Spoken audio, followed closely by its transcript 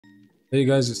Hey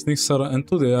guys, it's Nixar and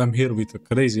today I'm here with a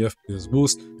crazy FPS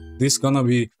boost. This gonna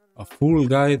be a full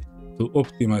guide to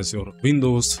optimize your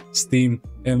Windows, Steam,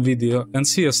 NVIDIA and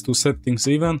CS2 settings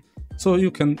even, so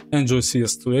you can enjoy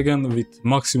CS2 again with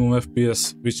maximum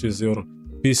FPS, which is your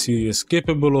PC is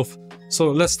capable of.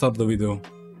 So let's start the video.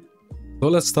 So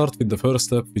let's start with the first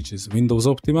step, which is Windows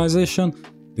optimization.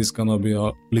 This is gonna be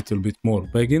a little bit more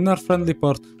beginner friendly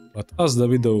part, but as the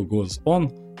video goes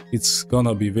on, it's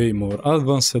gonna be way more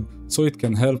advanced, so it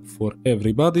can help for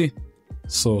everybody.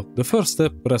 So the first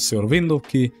step, press your window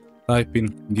key, type in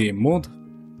game mode,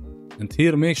 and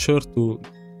here make sure to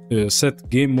set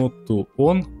game mode to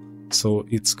on, so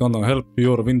it's gonna help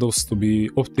your Windows to be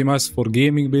optimized for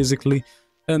gaming basically.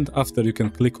 And after you can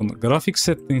click on graphics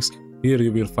settings. Here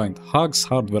you will find HAGs,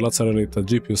 hardware accelerated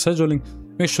GPU scheduling.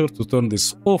 Make sure to turn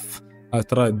this off. I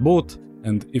tried both,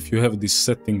 and if you have this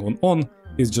setting on,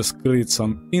 it just creates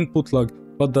some input lag,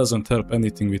 but doesn't help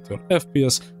anything with your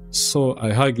FPS, so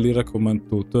I highly recommend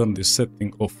to turn this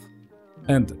setting off.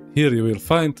 And here you will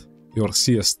find your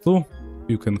CS2.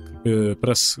 You can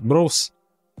press browse,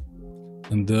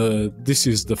 and this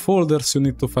is the folders you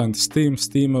need to find: Steam,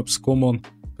 Steam Apps, Common,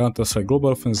 Counter-Strike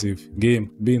Global Offensive,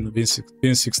 Game, Bin,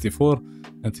 Win64,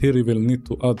 and here you will need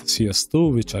to add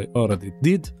CS2, which I already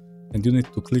did, and you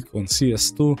need to click on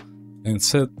CS2 and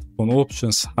set on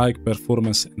options, high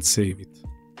performance, and save it.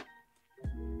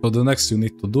 So the next you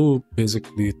need to do,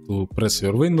 basically to press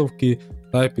your window key,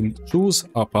 type in choose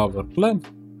a power plan,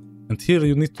 and here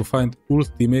you need to find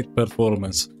ultimate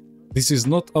performance. This is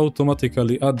not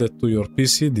automatically added to your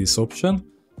PC, this option,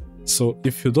 so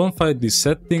if you don't find these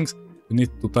settings, you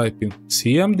need to type in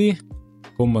CMD,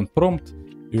 command prompt.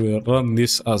 You will run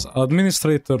this as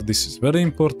administrator, this is very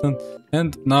important.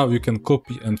 And now you can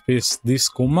copy and paste this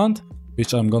command,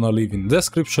 which I'm gonna leave in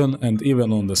description and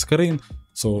even on the screen.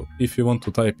 So if you want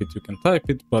to type it, you can type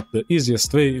it, but the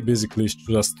easiest way basically is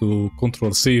just to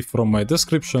Ctrl+C from my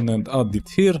description and add it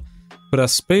here.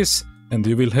 Press space and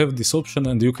you will have this option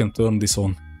and you can turn this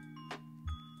on.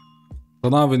 So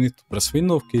now we need to press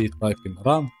window key, type in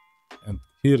run, and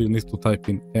here you need to type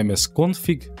in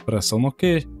msconfig, press on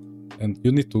OK, and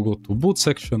you need to go to boot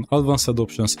section, advanced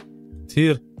options.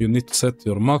 Here you need to set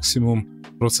your maximum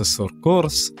processor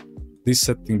cores. This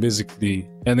setting basically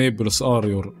enables all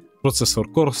your processor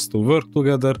cores to work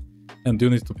together, and you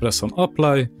need to press on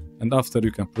apply, and after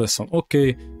you can press on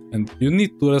OK, and you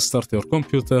need to restart your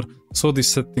computer so this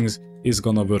settings is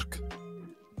gonna work.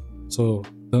 So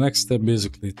the next step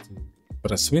basically to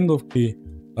press window key,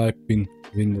 type in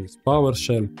Windows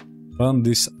PowerShell, run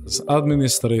this as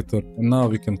administrator, and now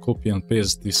we can copy and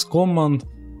paste this command.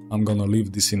 I'm gonna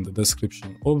leave this in the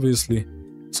description obviously,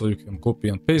 so you can copy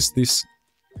and paste this.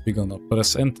 We're gonna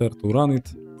press enter to run it.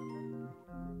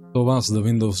 So once the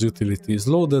Windows utility is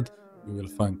loaded, you will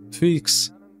find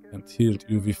tweaks, and here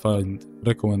you will find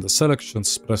recommended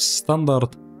selections, press standard.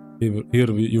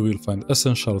 Here you will find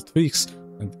essential tweaks,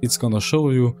 and it's gonna show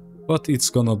you what it's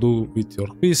gonna do with your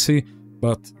PC.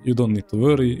 But you don't need to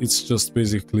worry, it's just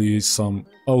basically some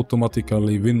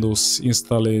automatically Windows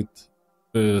installed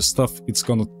stuff it's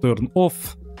gonna turn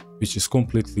off, which is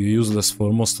completely useless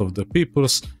for most of the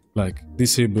peoples, like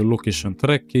disable location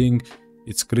tracking,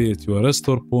 it's create you a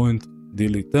restore point,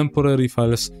 delete temporary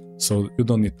files, so you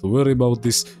don't need to worry about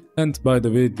this. And by the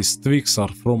way, these tweaks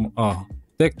are from a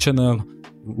tech channel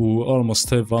who almost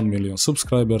have 1 million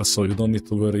subscribers, so you don't need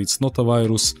to worry, it's not a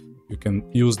virus, you can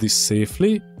use this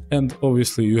safely. And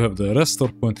obviously you have the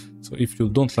restore point, so if you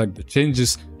don't like the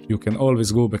changes, you can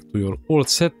always go back to your old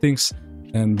settings,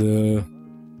 and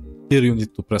here you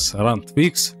need to press run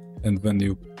tweaks, and when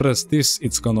you press this,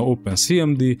 it's gonna open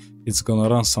CMD, it's gonna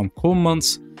run some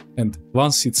commands, and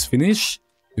once it's finished,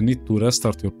 you need to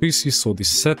restart your PC, so this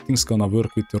settings gonna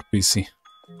work with your PC.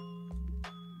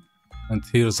 And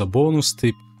here's a bonus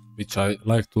tip, which I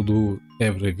like to do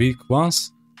every week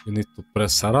once. You need to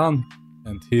press run,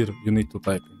 and here you need to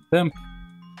type in temp.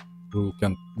 You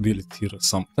can delete here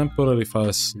some temporary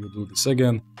files, you do this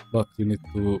again, but you need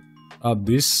to add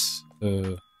this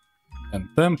and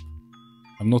temp.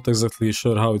 I'm not exactly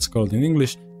sure how it's called in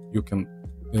English. You can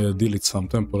delete some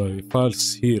temporary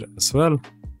files here as well,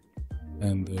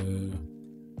 and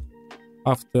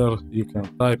after you can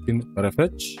type in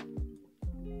prefetch,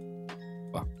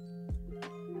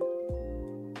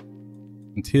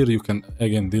 and here you can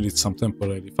again delete some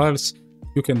temporary files.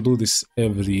 You can do this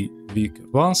every week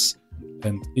once,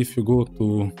 and if you go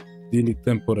to delete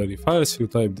temporary files, you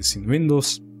type this in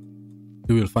Windows,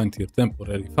 you will find here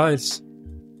temporary files,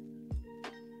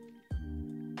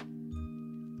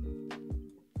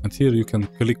 and here you can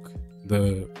click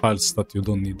the files that you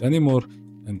don't need anymore,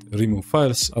 and remove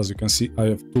files. As you can see, I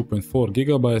have 2.4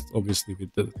 gigabytes, obviously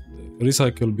with the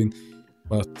recycle bin,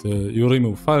 but you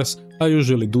remove files. I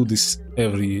usually do this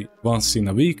every once in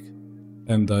a week,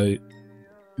 and I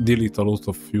delete a lot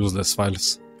of useless files.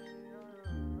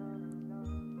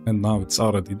 And now it's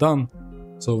already done.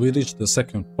 So we reached the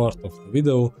second part of the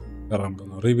video, where I'm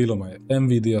gonna reveal my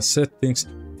NVIDIA settings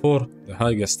for the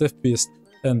highest FPS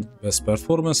and best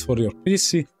performance for your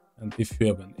PC. And if you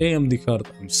have an AMD card,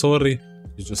 I'm sorry,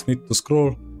 you just need to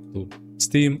scroll to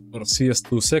Steam or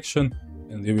CS2 section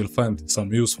and you will find some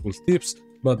useful tips,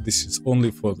 but this is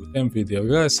only for the NVIDIA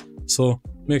guys. So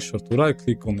make sure to right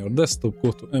click on your desktop,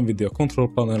 go to NVIDIA control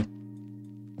panel,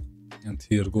 and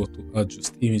here go to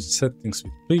adjust image settings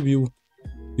with preview.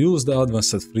 Use the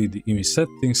advanced 3D image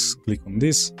settings, click on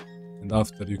this, and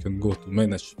after you can go to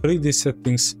manage 3D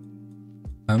settings.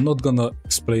 I'm not gonna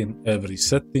explain every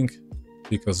setting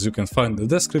because you can find the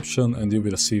description and you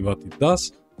will see what it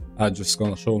does. I'm just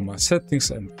gonna show my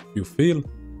settings, and if you feel,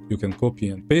 you can copy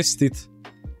and paste it.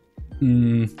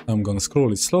 I'm gonna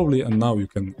scroll it slowly, and now you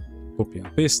can copy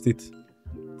and paste it.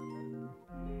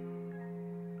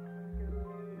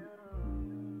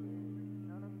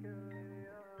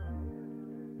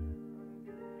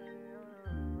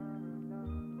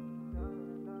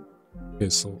 Okay,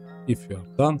 so if you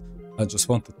are done, I just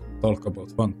wanted to talk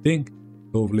about one thing.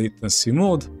 Low latency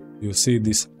mode, you see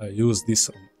this, I use this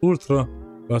on Ultra,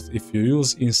 but if you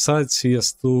use inside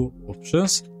CS2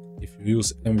 options, if you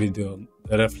use NVIDIA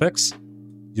Reflex,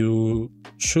 you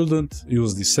shouldn't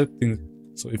use this setting.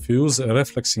 So if you use a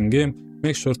reflex in game,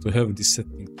 make sure to have this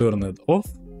setting turned off.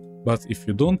 But if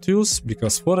you don't use,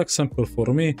 because for example for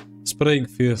me, spraying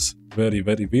feels very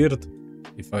weird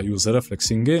if I use a reflex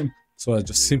in game, so I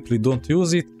just simply don't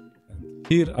use it. And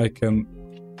here I can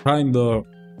kinda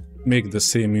make the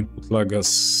same input lag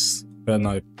as when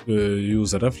I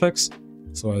use a reflex.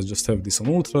 So I just have this on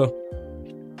Ultra.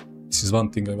 This is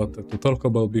one thing I wanted to talk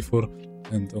about before.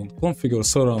 And on configure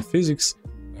surround physics,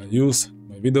 I use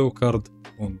my video card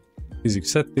on physics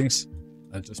settings.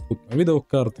 I just put my video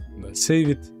card and I save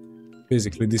it.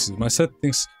 Basically this is my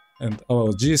settings. And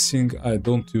about G-Sync, I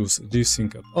don't use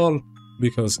G-Sync at all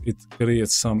because it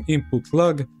creates some input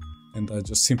lag, and I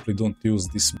just simply don't use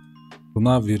this. So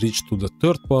now we reach to the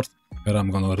third part, where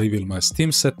I'm gonna reveal my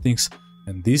Steam settings,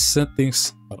 and these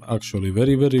settings are actually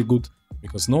very good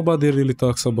because nobody really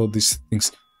talks about these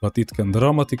settings, but it can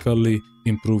dramatically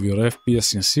improve your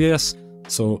FPS in CS.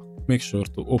 So make sure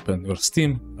to open your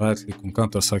Steam, right click on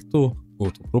Counter-Strike 2, go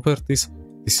to properties.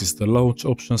 This is the launch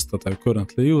options that I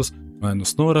currently use,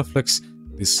 minus no reflex.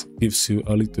 This gives you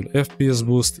a little FPS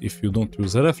boost if you don't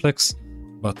use a reflex,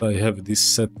 but I have this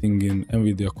setting in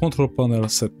NVIDIA control panel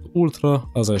set to Ultra,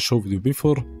 as I showed you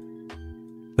before.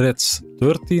 Threads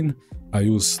 13, I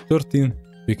use 13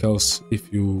 because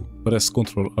if you press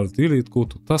Ctrl Alt Delete, go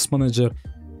to Task Manager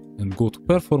and go to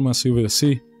Performance, you will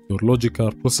see your logic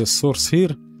card process source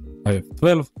here. I have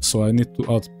 12, so I need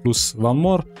to add plus one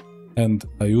more, and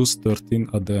I use 13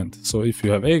 at the end. So if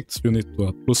you have 8, you need to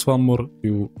add plus one more,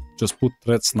 you just put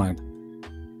threads 9.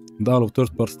 And all of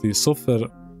third-party software,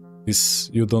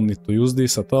 you don't need to use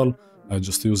this at all. I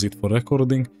just use it for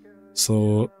recording.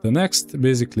 So the next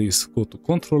basically is go to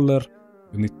controller.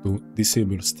 You need to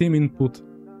disable Steam input.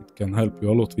 It can help you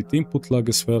a lot with input lag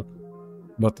as well,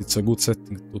 but it's a good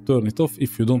setting to turn it off.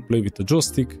 If you don't play with the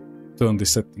joystick, turn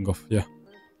this setting off. Yeah.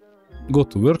 Go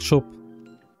to workshop,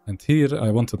 and here I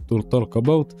wanted to talk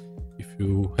about if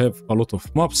you have a lot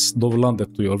of maps that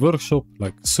landed to your workshop,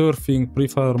 like surfing,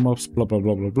 pre-fire maps, blah blah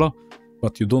blah,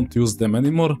 but you don't use them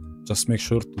anymore, just make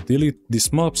sure to delete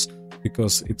these maps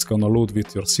because it's gonna load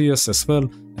with your CS as well,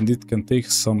 and it can take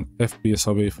some FPS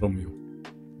away from you.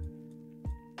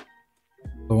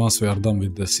 So once we are done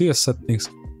with the CS settings,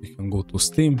 we can go to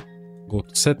Steam, go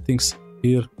to settings,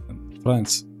 here, and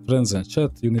friends and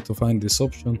chat, you need to find this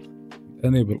option,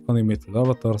 enable animated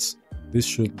avatars. This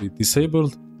should be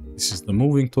disabled. This is the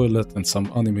moving toilet and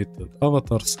some animated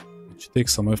avatars, which take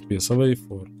some FPS away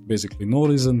for basically no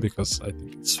reason, because I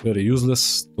think it's very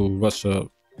useless to watch a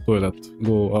toilet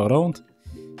go around.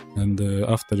 And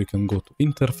after you can go to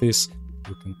interface,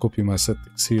 you can copy my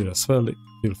settings here as well,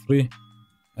 feel free.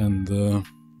 And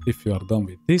if you are done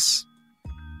with this,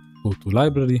 go to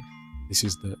library. This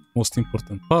is the most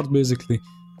important part basically.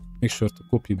 Make sure to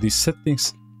copy these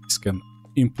settings. This can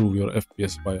improve your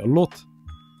FPS by a lot.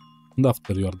 And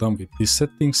after you are done with these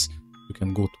settings, you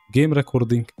can go to game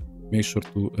recording. Make sure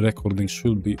to recording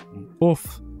should be on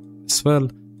off as well,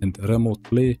 and remote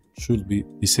play should be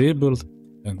disabled.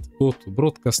 And go to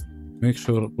broadcast. Make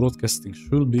sure broadcasting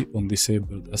should be on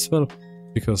disabled as well,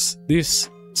 because this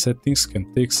settings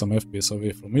can take some FPS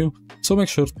away from you, so make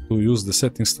sure to use the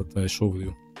settings that I showed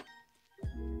you.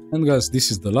 And guys,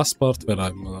 this is the last part where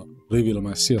I'm gonna reveal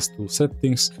my CS2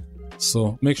 settings,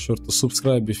 so make sure to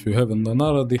subscribe if you haven't done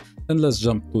already, and let's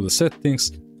jump to the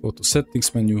settings. Go to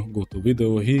settings menu, go to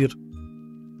video here,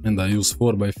 and I use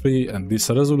 4:3, and this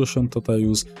resolution that I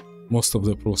use, most of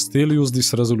the pros still use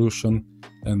this resolution,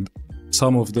 and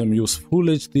some of them use Full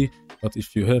HD, but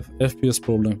if you have FPS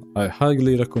problem, I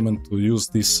highly recommend to use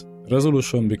this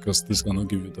resolution because this is gonna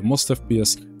give you the most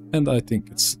FPS, and I think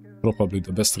it's probably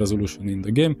the best resolution in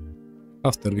the game.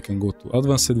 After we can go to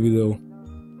advanced video.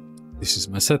 This is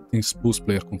my settings, boost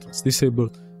player contrast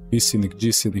disabled, V-Scenic,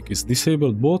 G-Scenic is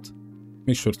disabled both.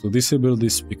 Make sure to disable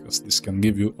this because this can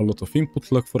give you a lot of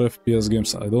input lag for FPS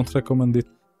games, I don't recommend it.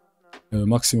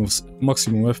 Maximum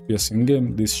FPS in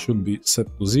game, this should be set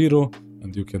to 0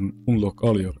 and you can unlock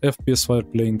all your FPS while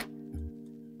playing.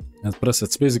 And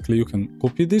presets, basically you can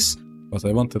copy this, but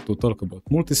I wanted to talk about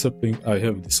multi-sampling. I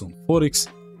have this on 4x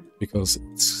because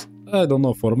it's, I don't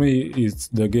know, for me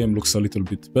the game looks a little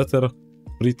bit better,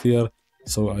 prettier,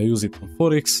 so I use it on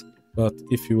 4x. But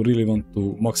if you really want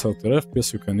to max out your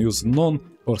FPS, you can use none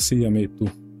or CMA2.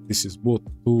 This is both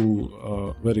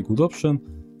two very good option.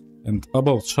 And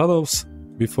about shadows,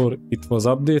 before it was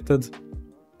updated,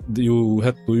 you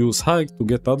had to use high to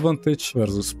get advantage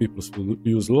versus people who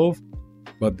use low,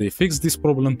 but they fixed this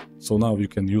problem, so now you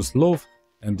can use low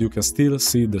and you can still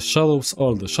see the shadows,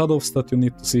 all the shadows that you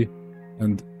need to see,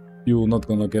 and you're not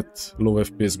gonna get low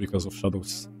FPS because of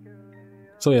shadows.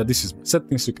 So yeah, this is my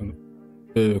settings, you can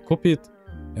copy it.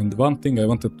 And one thing I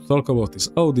wanted to talk about is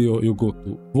audio. You go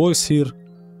to voice here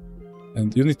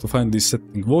and you need to find this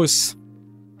setting voice,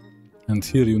 and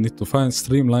here you need to find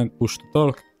streamline push to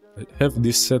talk. I have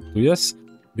this set to yes,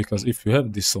 because if you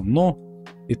have this on no,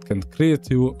 it can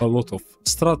create you a lot of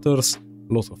stutters,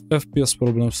 a lot of FPS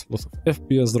problems, a lot of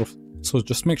FPS drops, so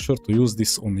just make sure to use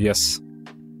this on yes.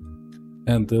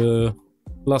 And the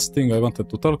last thing I wanted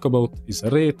to talk about is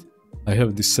rate. I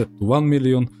have this set to 1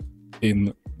 million.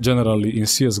 Generally in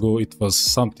CSGO it was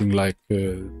something like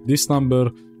this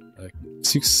number, like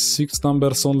six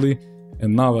numbers only,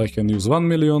 and now I can use 1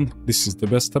 million. This is the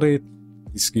best rate.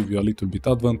 This gives you a little bit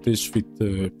advantage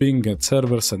with ping and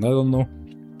servers and I don't know.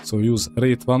 So use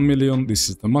rate 1 million, this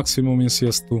is the maximum in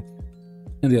CS2.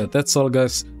 And yeah, that's all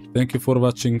guys, thank you for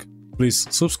watching. Please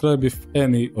subscribe if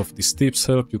any of these tips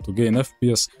help you to gain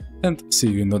FPS, and see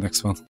you in the next one.